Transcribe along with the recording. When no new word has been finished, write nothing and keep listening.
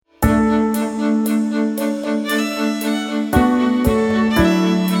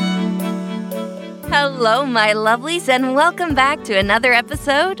Hello, my lovelies, and welcome back to another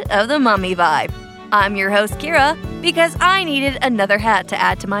episode of the Mommy Vibe. I'm your host, Kira, because I needed another hat to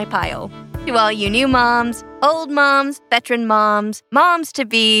add to my pile. To all you new moms, old moms, veteran moms,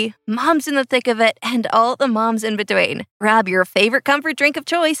 moms-to-be, moms in the thick of it, and all the moms in between, grab your favorite comfort drink of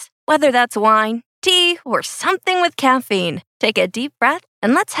choice, whether that's wine, tea, or something with caffeine. Take a deep breath,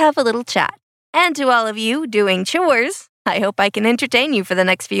 and let's have a little chat. And to all of you doing chores, I hope I can entertain you for the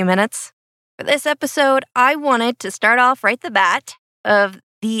next few minutes. For this episode, I wanted to start off right the bat of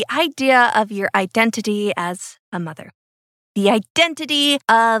the idea of your identity as a mother. The identity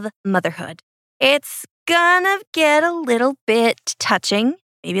of motherhood. It's gonna get a little bit touching,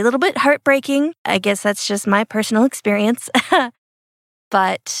 maybe a little bit heartbreaking. I guess that's just my personal experience.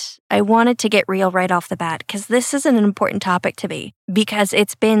 But I wanted to get real right off the bat because this is an important topic to me because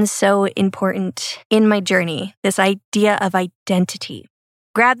it's been so important in my journey, this idea of identity.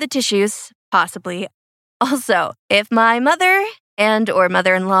 Grab the tissues, possibly. Also, if my mother and or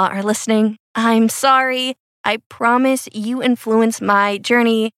mother-in-law are listening, I'm sorry. I promise you influence my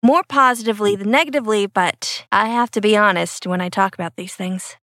journey more positively than negatively, but I have to be honest when I talk about these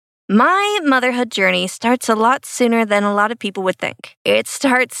things. My motherhood journey starts a lot sooner than a lot of people would think. It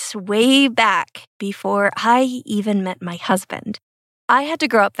starts way back before I even met my husband. I had to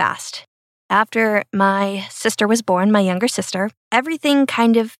grow up fast. After my sister was born, my younger sister, everything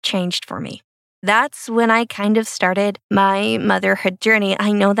kind of changed for me. That's when I kind of started my motherhood journey.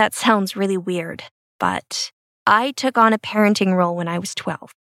 I know that sounds really weird, but I took on a parenting role when I was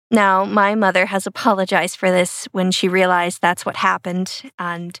 12. Now, my mother has apologized for this when she realized that's what happened,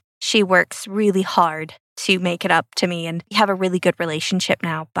 and she works really hard to make it up to me, and we have a really good relationship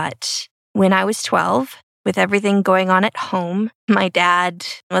now. But when I was 12, with everything going on at home, my dad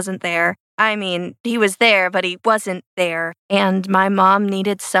wasn't there. I mean, he was there, but he wasn't there. And my mom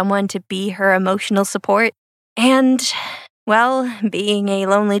needed someone to be her emotional support. And, well, being a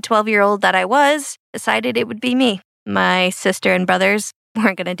lonely 12-year-old that I was, decided it would be me. My sister and brothers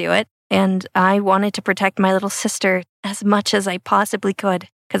weren't going to do it. And I wanted to protect my little sister as much as I possibly could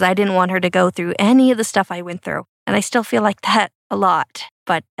because I didn't want her to go through any of the stuff I went through. And I still feel like that a lot.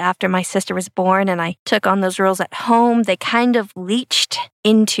 But after my sister was born and I took on those roles at home, they kind of leached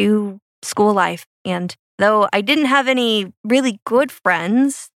into school life. And though I didn't have any really good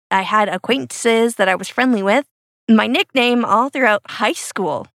friends, I had acquaintances that I was friendly with. My nickname all throughout high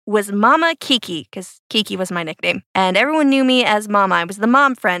school was Mama Kiki, because Kiki was my nickname. And everyone knew me as Mama. I was the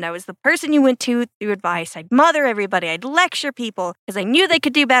mom friend. I was the person you went to through advice. I'd mother everybody. I'd lecture people because I knew they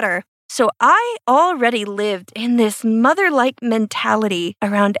could do better. So I already lived in this mother-like mentality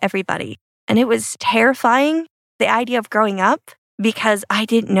around everybody. And it was terrifying, the idea of growing up, because I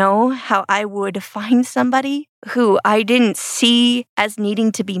didn't know how I would find somebody who I didn't see as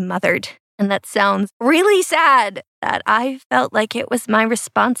needing to be mothered. And that sounds really sad that I felt like it was my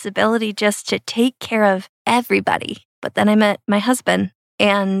responsibility just to take care of everybody. But then I met my husband,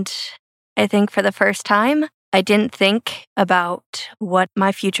 and I think for the first time, I didn't think about what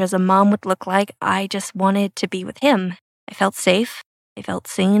my future as a mom would look like. I just wanted to be with him. I felt safe, I felt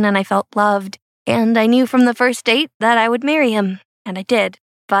seen, and I felt loved. And I knew from the first date that I would marry him, and I did.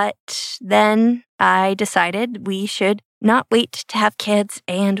 But then I decided we should not wait to have kids,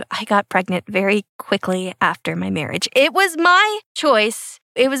 and I got pregnant very quickly after my marriage. It was my choice.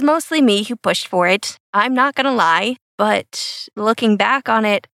 It was mostly me who pushed for it. I'm not going to lie, but looking back on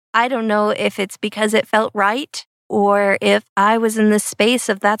it, I don't know if it's because it felt right or if I was in this space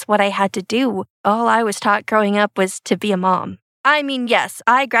of that's what I had to do. All I was taught growing up was to be a mom. I mean, yes,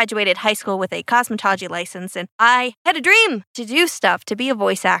 I graduated high school with a cosmetology license, and I had a dream to do stuff, to be a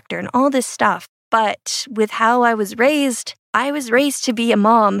voice actor and all this stuff. But with how I was raised to be a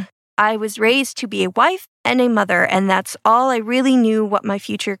mom. I was raised to be a wife and a mother, and that's all I really knew what my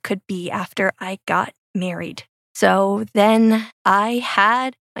future could be after I got married. So then I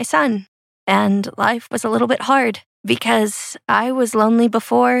had my son, and life was a little bit hard because I was lonely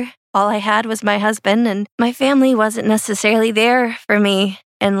before. All I had was my husband, and my family wasn't necessarily there for me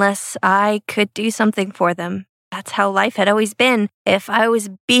unless I could do something for them. That's how life had always been. If I was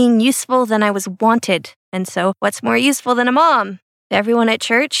being useful, then I was wanted. And so what's more useful than a mom? Everyone at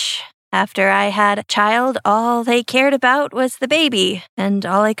church, after I had a child, all they cared about was the baby. And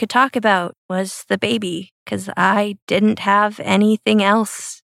all I could talk about was the baby because I didn't have anything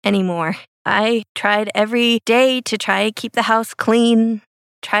else anymore. I tried every day to try to keep the house clean,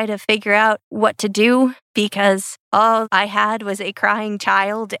 try to figure out what to do because all I had was a crying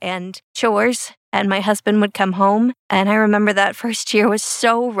child and chores. And my husband would come home. And I remember that first year was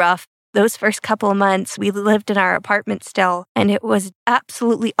so rough those first couple of months, we lived in our apartment still, and it was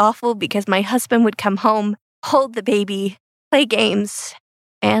absolutely awful because my husband would come home, hold the baby, play games,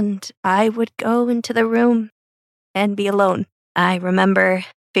 and I would go into the room and be alone. I remember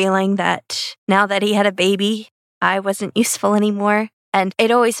feeling that now that he had a baby, I wasn't useful anymore. And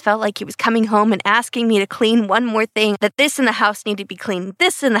it always felt like he was coming home and asking me to clean one more thing, that this in the house needed to be clean,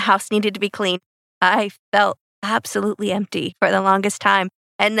 this in the house needed to be clean. I felt absolutely empty for the longest time.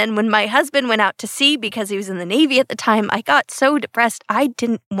 And then when my husband went out to sea because he was in the Navy at the time, I got so depressed. I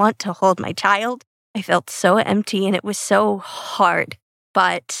didn't want to hold my child. I felt so empty and it was so hard.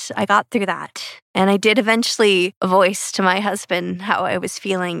 But I got through that. And I did eventually voice to my husband how I was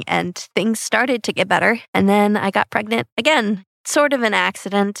feeling, and things started to get better. And then I got pregnant again. Sort of an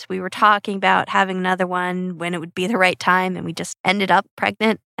accident. We were talking about having another one when it would be the right time, and we just ended up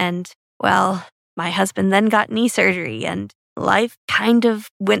pregnant. And, well, my husband then got knee surgery, and life kind of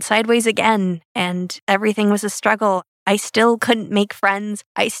went sideways again, and everything was a struggle. I still couldn't make friends.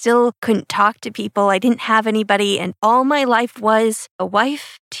 I still couldn't talk to people. I didn't have anybody, and all my life was a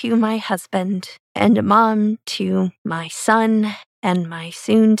wife to my husband and a mom to my son and my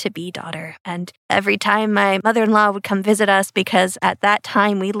soon-to-be daughter. And every time my mother-in-law would come visit us, because at that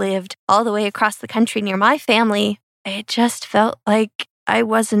time we lived all the way across the country near my family, it just felt like I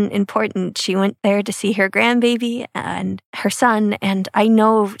wasn't important. She went there to see her grandbaby and her son, and I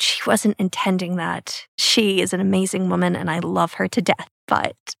know she wasn't intending that. She is an amazing woman, and I love her to death.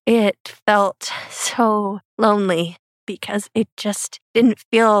 But it felt so lonely because it just didn't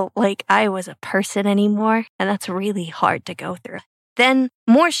feel like I was a person anymore, and that's really hard to go through. Then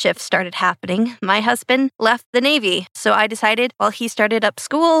more shifts started happening. My husband left the Navy, so I decided while he started up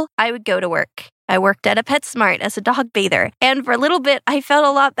school, I would go to work. I worked at a PetSmart as a dog bather, and for a little bit, I felt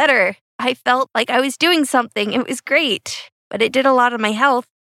a lot better. I felt like I was doing something. It was great, but it did a lot of my health.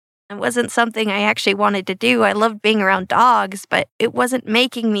 It wasn't something I actually wanted to do. I loved being around dogs, but it wasn't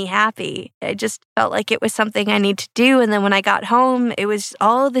making me happy. I just felt like it was something I needed to do, and then when I got home, it was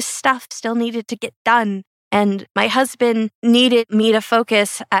all this stuff still needed to get done. And my husband needed me to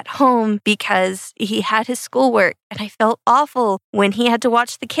focus at home because he had his schoolwork, and I felt awful when he had to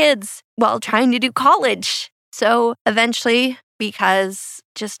watch the kids while trying to do college. So eventually, because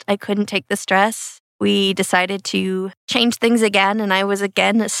just I couldn't take the stress, we decided to change things again, and I was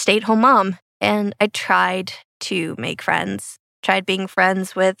again a stay-at-home mom. And I tried to make friends. Tried being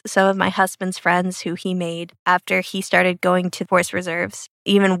friends with some of my husband's friends who he made after he started going to force reserves.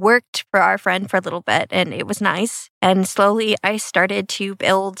 Even worked for our friend for a little bit, and it was nice. And slowly I started to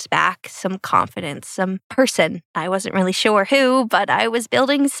build back some confidence, some person. I wasn't really sure who, but I was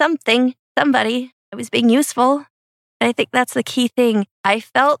building something, somebody. I was being useful. And I think that's the key thing. I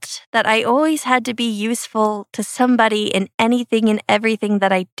felt that I always had to be useful to somebody in anything and everything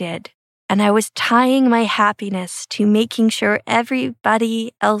that I did. And I was tying my happiness to making sure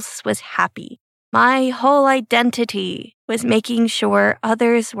everybody else was happy. My whole identity was making sure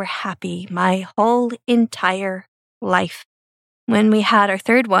others were happy my whole entire life. When we had our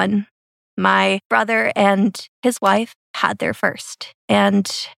third one, my brother and his wife had their first. And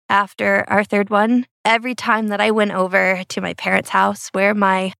after our third one, every time that I went over to my parents' house where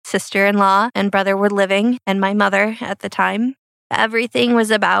my sister-in-law and brother were living and my mother at the time, everything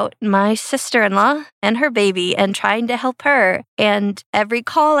was about my sister-in-law and her baby and trying to help her. And every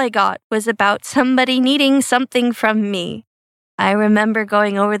call I got was about somebody needing something from me. I remember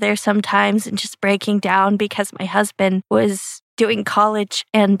going over there sometimes and just breaking down because my husband was doing college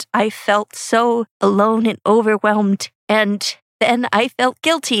and I felt so alone and overwhelmed. And then I felt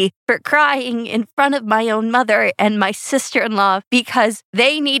guilty for crying in front of my own mother and my sister-in-law because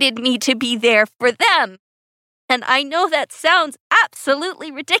they needed me to be there for them. And I know that sounds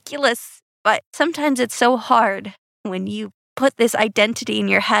absolutely ridiculous, but sometimes it's so hard when you put this identity in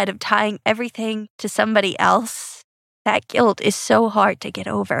your head of tying everything to somebody else. That guilt is so hard to get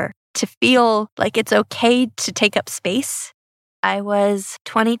over, to feel like it's okay to take up space. I was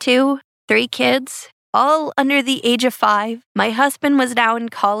 22, 3 kids, all under the age of 5. My husband was now in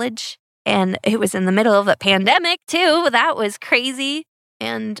college, and it was in the middle of a pandemic too. That was crazy.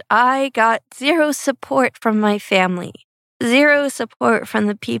 And I got 0 support from my family, 0 support from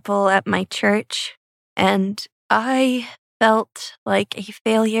the people at my church. And I felt like a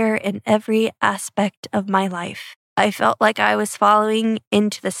failure in every aspect of my life. I felt like I was following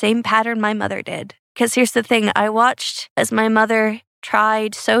into the same pattern my mother did. Because here's the thing, I watched as my mother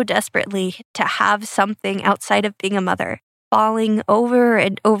tried so desperately to have something outside of being a mother, falling over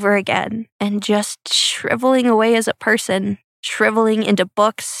and over again, and just shriveling away as a person. Shriveling into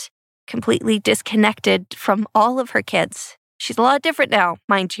books, completely disconnected from all of her kids. She's a lot different now,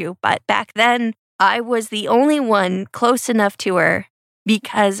 mind you, but back then, I was the only one close enough to her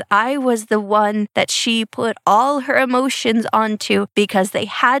because I was the one that she put all her emotions onto because they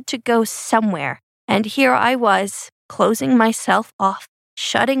had to go somewhere. And here I was, closing myself off,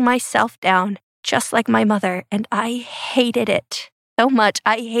 shutting myself down, just like my mother, and I hated it so much.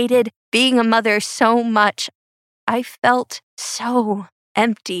 I hated being a mother so much. I felt so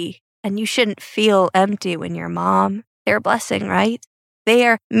empty, and you shouldn't feel empty when you're a mom. They're a blessing, right? They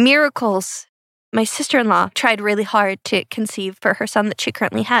are miracles. My sister-in-law tried really hard to conceive for her son that she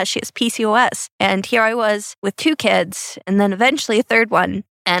currently has. She has PCOS. And here I was with 2 kids and then eventually a 3rd one.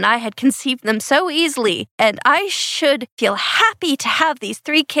 And I had conceived them so easily. And I should feel happy to have these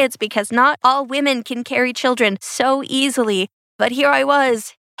 3 kids because not all women can carry children so easily. But here I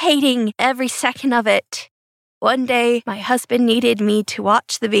was, hating every second of it. One day, my husband needed me to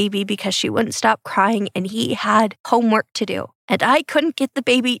watch the baby because she wouldn't stop crying and he had homework to do. And I couldn't get the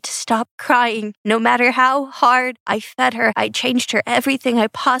baby to stop crying. No matter how hard I fed her, I changed her everything I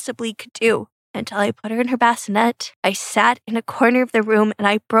possibly could do. Until I put her in her bassinet, I sat in a corner of the room and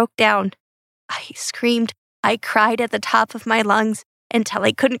I broke down. I screamed. I cried at the top of my lungs until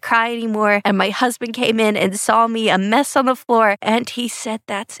I couldn't cry anymore. And my husband came in and saw me a mess on the floor and he said,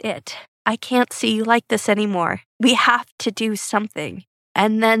 "That's it. I can't see you like this anymore. We have to do something."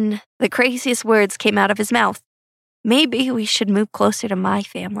 And then the craziest words came out of his mouth. "Maybe we should move closer to my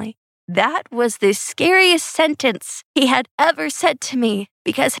family." That was the scariest sentence he had ever said to me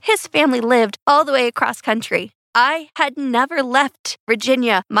because his family lived all the way across country. I had never left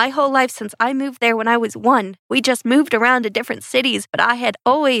Virginia my whole life since I moved there when I was 1. We just moved around to different cities, but I had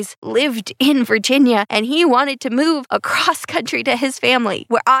always lived in Virginia, and he wanted to move across country to his family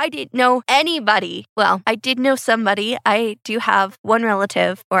where I didn't know anybody. Well, I did know somebody. I do have one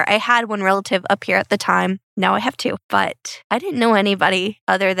relative, or I had one relative up here at the time. Now I have 2, but I didn't know anybody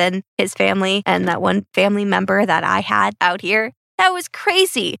other than his family and that one family member that I had out here. That was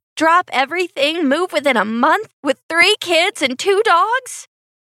crazy. Drop everything, move within a month with 3 kids and 2 dogs?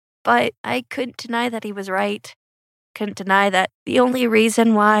 But I couldn't deny that he was right. Couldn't deny that the only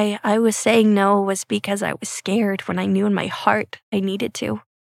reason why I was saying no was because I was scared when I knew in my heart I needed to.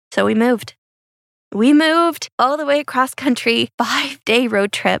 So we moved. We moved all the way across country, 5-day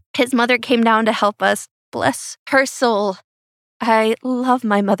road trip. His mother came down to help us. Bless her soul. I love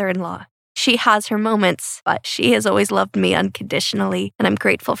my mother-in-law. She has her moments, but she has always loved me unconditionally, and I'm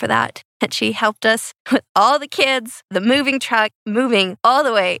grateful for that. And she helped us with all the kids, the moving truck, moving all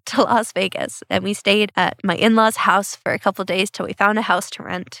the way to Las Vegas. And we stayed at my in-laws' house for a couple days till we found a house to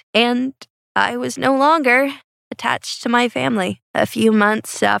rent. And I was no longer attached to my family. A few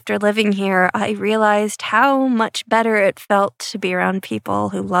months after living here, I realized how much better it felt to be around people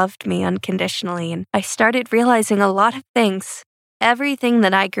who loved me unconditionally. And I started realizing a lot of things. Everything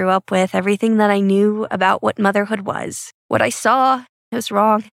that I grew up with, everything that I knew about what motherhood was, what I saw was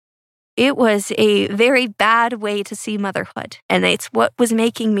wrong. It was a very bad way to see motherhood, and it's what was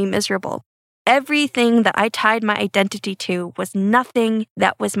making me miserable. Everything that I tied my identity to was nothing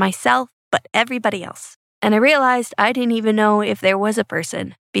that was myself, but everybody else. And I realized I didn't even know if there was a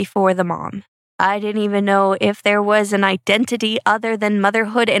person before the mom. I didn't even know if there was an identity other than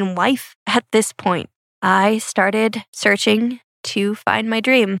motherhood and wife at this point. I started searching to find my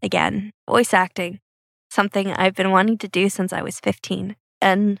dream again, voice acting, something I've been wanting to do since I was 15.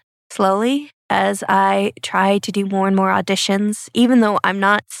 And slowly, as I try to do more and more auditions, even though I'm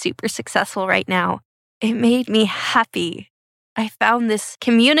not super successful right now, it made me happy. I found this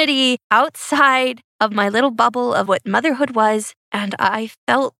community outside of my little bubble of what motherhood was, and I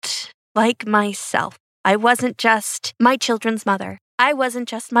felt like myself. I wasn't just my children's mother. I wasn't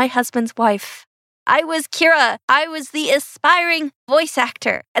just my husband's wife. I was Kira. I was the aspiring voice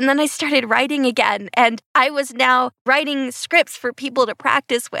actor. And then I started writing again, and I was now writing scripts for people to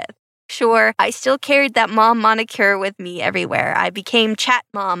practice with. Sure, I still carried that mom moniker with me everywhere. I became chat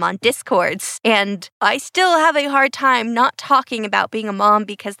mom on Discords, and I still have a hard time not talking about being a mom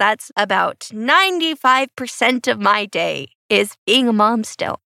because that's about 95% of my day is being a mom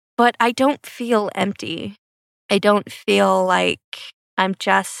still. But I don't feel empty. I don't feel like I'm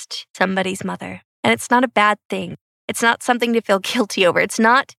just somebody's mother. And it's not a bad thing. It's not something to feel guilty over. It's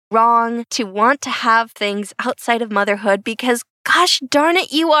not wrong to want to have things outside of motherhood because, gosh darn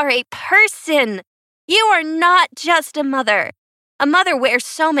it, you are a person. You are not just a mother. A mother wears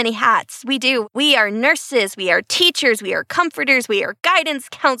so many hats. We do. We are nurses. We are teachers. We are comforters. We are guidance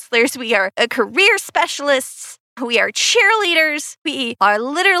counselors. We are career specialists. We are cheerleaders. We are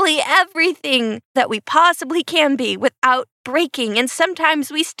literally everything that we possibly can be without breaking. And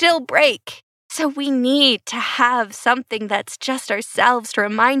sometimes we still break. So we need to have something that's just ourselves to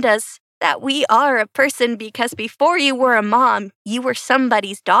remind us that we are a person, because before you were a mom, you were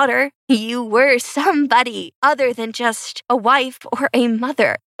somebody's daughter. You were somebody other than just a wife or a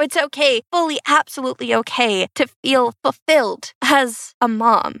mother. It's okay, fully, absolutely okay to feel fulfilled as a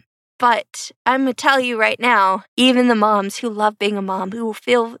mom. But I'm going to tell you right now, even the moms who love being a mom, who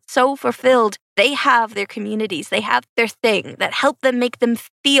feel so fulfilled, they have their communities, they have their thing that help them make them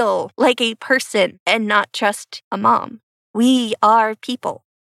feel like a person and not just a mom. We are people.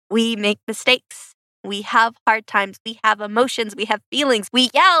 We make mistakes. We have hard times. We have emotions. We have feelings. We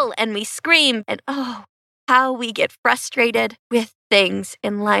yell and we scream. And oh, how we get frustrated with things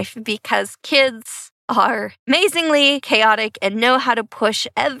in life, because kids are amazingly chaotic and know how to push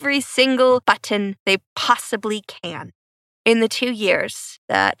every single button they possibly can. In the 2 years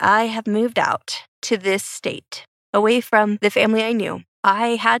that I have moved out to this state, away from the family I knew,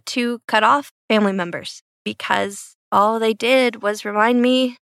 I had to cut off family members because all they did was remind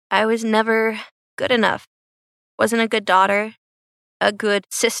me I was never good enough. Wasn't a good daughter, a good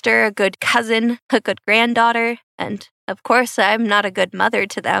sister, a good cousin, a good granddaughter, and of course I'm not a good mother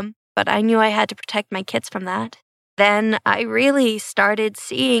to them, but I knew I had to protect my kids from that. Then I really started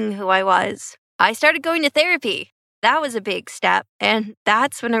seeing who I was. I started going to therapy. That was a big step, and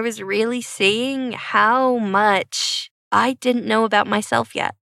that's when I was really seeing how much I didn't know about myself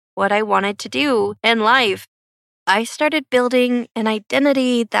yet, what I wanted to do in life. I started building an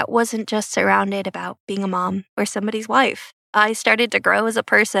identity that wasn't just surrounded about being a mom or somebody's wife. I started to grow as a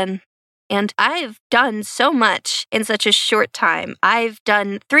person. And I've done so much in such a short time. I've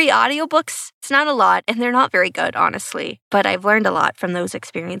done 3 audiobooks. It's not a lot, and they're not very good, honestly. But I've learned a lot from those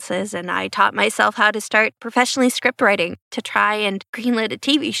experiences, and I taught myself how to start professionally script writing to try and greenlit a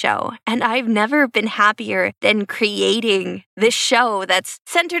TV show. And I've never been happier than creating this show that's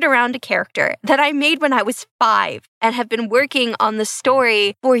centered around a character that I made when I was 5 and have been working on the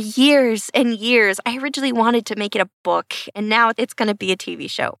story for years and years. I originally wanted to make it a book, and now it's going to be a TV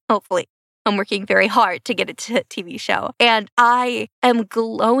show, hopefully. I'm working very hard to get it to a TV show. And I am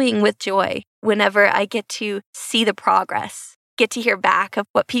glowing with joy whenever I get to see the progress, get to hear back of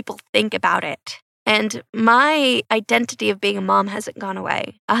what people think about it. And my identity of being a mom hasn't gone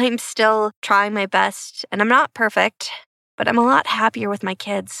away. I'm still trying my best, and I'm not perfect, but I'm a lot happier with my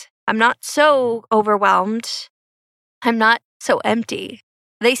kids. I'm not so overwhelmed. I'm not so empty.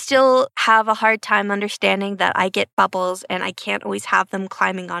 They still have a hard time understanding that I get bubbles and I can't always have them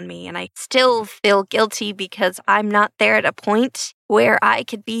climbing on me. And I still feel guilty because I'm not there at a point where I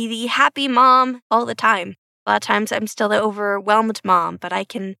could be the happy mom all the time. A lot of times I'm still the overwhelmed mom, but I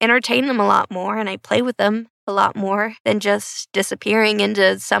can entertain them a lot more and I play with them a lot more than just disappearing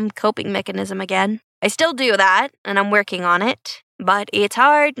into some coping mechanism again. I still do that, and I'm working on it. But it's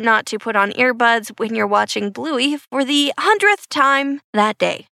hard not to put on earbuds when you're watching Bluey for the 100th time that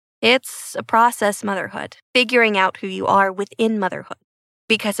day. It's a process, motherhood, figuring out who you are within motherhood.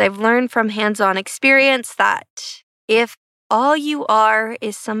 Because I've learned from hands-on experience that if all you are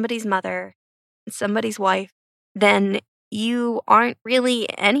is somebody's mother, somebody's wife, then you aren't really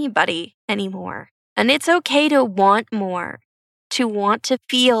anybody anymore. And it's okay to want more, to want to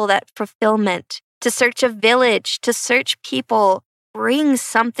feel that fulfillment, to search a village, to search people. Bring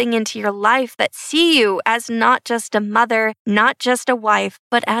something into your life that see you as not just a mother, not just a wife,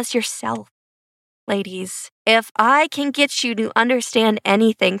 but as yourself. Ladies, if I can get you to understand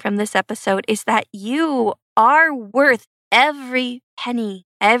anything from this episode, is that you are worth every penny,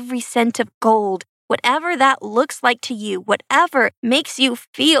 every cent of gold, whatever that looks like to you, whatever makes you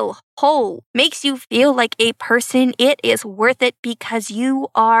feel whole, makes you feel like a person, it is worth it because you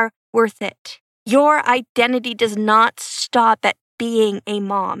are worth it. Your identity does not stop at being a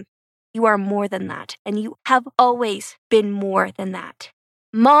mom. You are more than that, and you have always been more than that.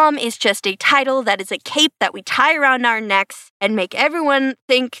 Mom is just a title that is a cape that we tie around our necks and make everyone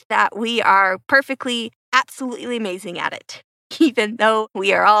think that we are perfectly, absolutely amazing at it, even though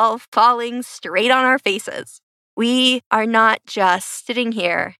we are all falling straight on our faces. We are not just sitting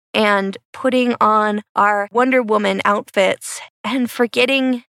here and putting on our Wonder Woman outfits and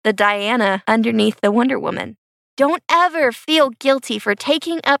forgetting the Diana underneath the Wonder Woman. Don't ever feel guilty for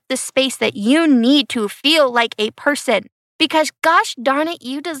taking up the space that you need to feel like a person, because gosh darn it,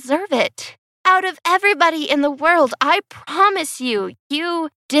 you deserve it. Out of everybody in the world, I promise you, you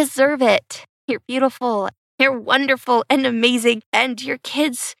deserve it. You're beautiful, you're wonderful and amazing, and your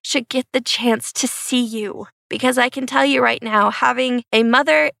kids should get the chance to see you. Because I can tell you right now, having a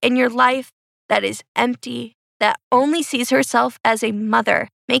mother in your life that is empty, that only sees herself as a mother,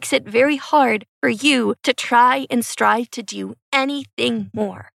 makes it very hard for you to try and strive to do anything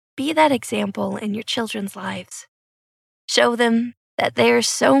more. be that example in your children's lives. Show them that they're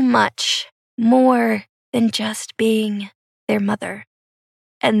so much more than just being their mother.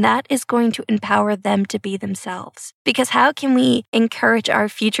 And that is going to empower them to be themselves. Because how can we encourage our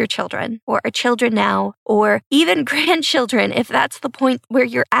future children, or our children now, or even grandchildren, if that's the point where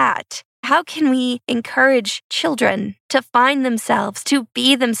you're at? How can we encourage children to find themselves, to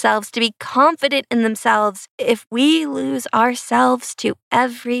be themselves, to be confident in themselves if we lose ourselves to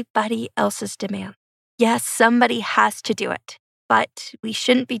everybody else's demand? Yes, somebody has to do it, but we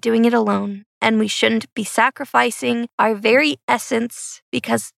shouldn't be doing it alone, and we shouldn't be sacrificing our very essence,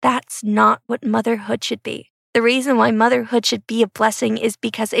 because that's not what motherhood should be. The reason why motherhood should be a blessing is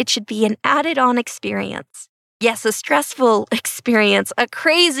because it should be an added-on experience. Yes, a stressful experience, a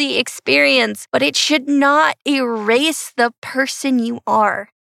crazy experience, but it should not erase the person you are.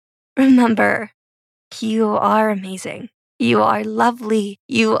 Remember, you are amazing. You are lovely.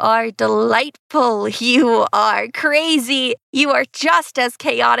 You are delightful. You are crazy. You are just as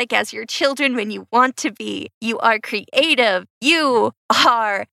chaotic as your children when you want to be. You are creative. You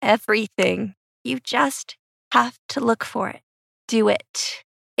are everything. You just have to look for it. Do it.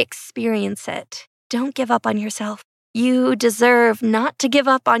 Experience it. Don't give up on yourself. You deserve not to give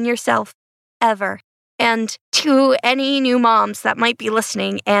up on yourself, ever. And to any new moms that might be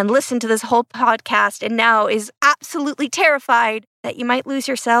listening and listen to this whole podcast and now is absolutely terrified that you might lose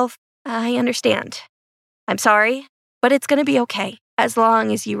yourself, I understand. I'm sorry, but it's going to be okay as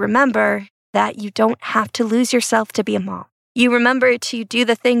long as you remember that you don't have to lose yourself to be a mom. You remember to do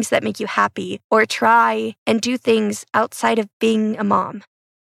the things that make you happy, or try and do things outside of being a mom.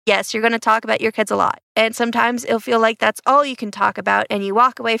 Yes, you're going to talk about your kids a lot, and sometimes it'll feel like that's all you can talk about, and you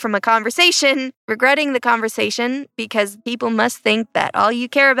walk away from a conversation regretting the conversation because people must think that all you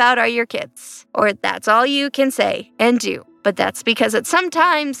care about are your kids, or that's all you can say and do. But that's because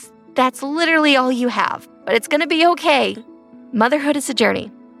sometimes that's literally all you have, but it's going to be okay. Motherhood is a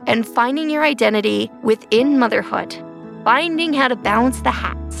journey, and finding your identity within motherhood, finding how to balance the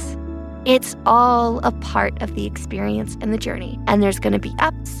hats, it's all a part of the experience and the journey. And there's going to be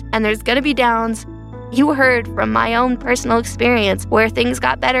ups and there's going to be downs. You heard from my own personal experience where things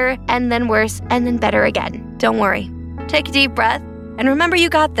got better and then worse and then better again. Don't worry. Take a deep breath and remember you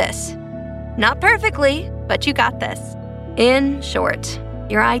got this. Not perfectly, but you got this. In short,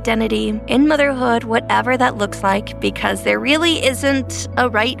 your identity in motherhood, whatever that looks like, because there really isn't a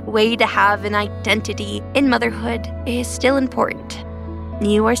right way to have an identity in motherhood, is still important.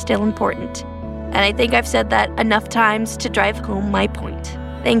 You are still important. And I think I've said that enough times to drive home my point.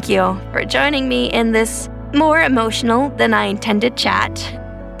 Thank you for joining me in this more emotional than I intended chat,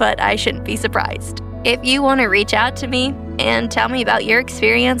 but I shouldn't be surprised. If you want to reach out to me and tell me about your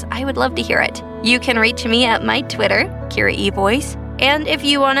experience, I would love to hear it. You can reach me at my Twitter, Kira eVoice. And if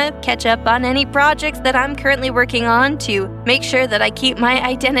you want to catch up on any projects that I'm currently working on to make sure that I keep my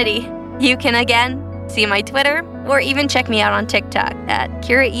identity, you can again see my Twitter, or even check me out on TikTok at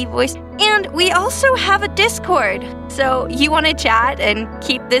Kira eVoice. And we also have a Discord. So you want to chat and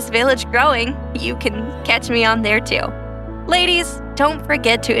keep this village growing, you can catch me on there too. Ladies, don't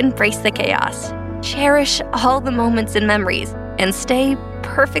forget to embrace the chaos. Cherish all the moments and memories, and stay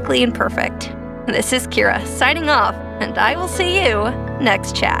perfectly imperfect. This is Kira signing off, and I will see you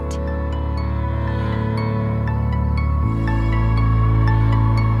next chat.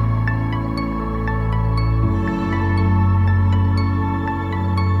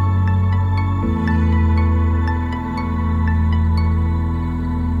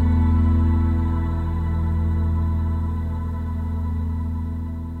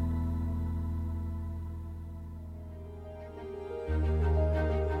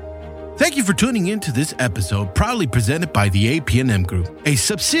 Thank you for tuning in to this episode, proudly presented by the APNM Group, a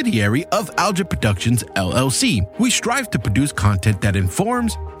subsidiary of Algebra Productions, LLC. We strive to produce content that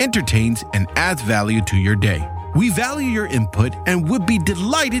informs, entertains, and adds value to your day. We value your input and would be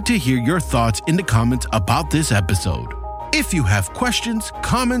delighted to hear your thoughts in the comments about this episode. If you have questions,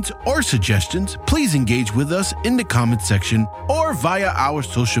 comments, or suggestions, please engage with us in the comment section or via our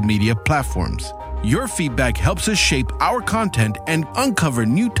social media platforms. Your feedback helps us shape our content and uncover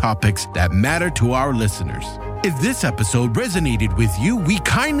new topics that matter to our listeners. If this episode resonated with you, we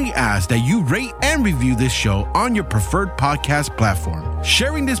kindly ask that you rate and review this show on your preferred podcast platform.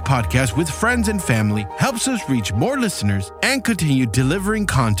 Sharing this podcast with friends and family helps us reach more listeners and continue delivering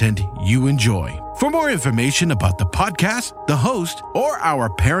content you enjoy. For more information about the podcast, the host, or our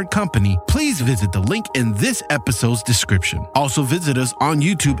parent company, please visit the link in this episode's description. Also visit us on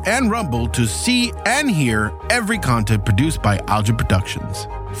YouTube and Rumble to see and hear every content produced by Algebra Productions.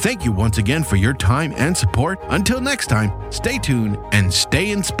 Thank you once again for your time and support. Until next time, stay tuned and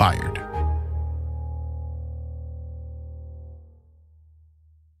stay inspired.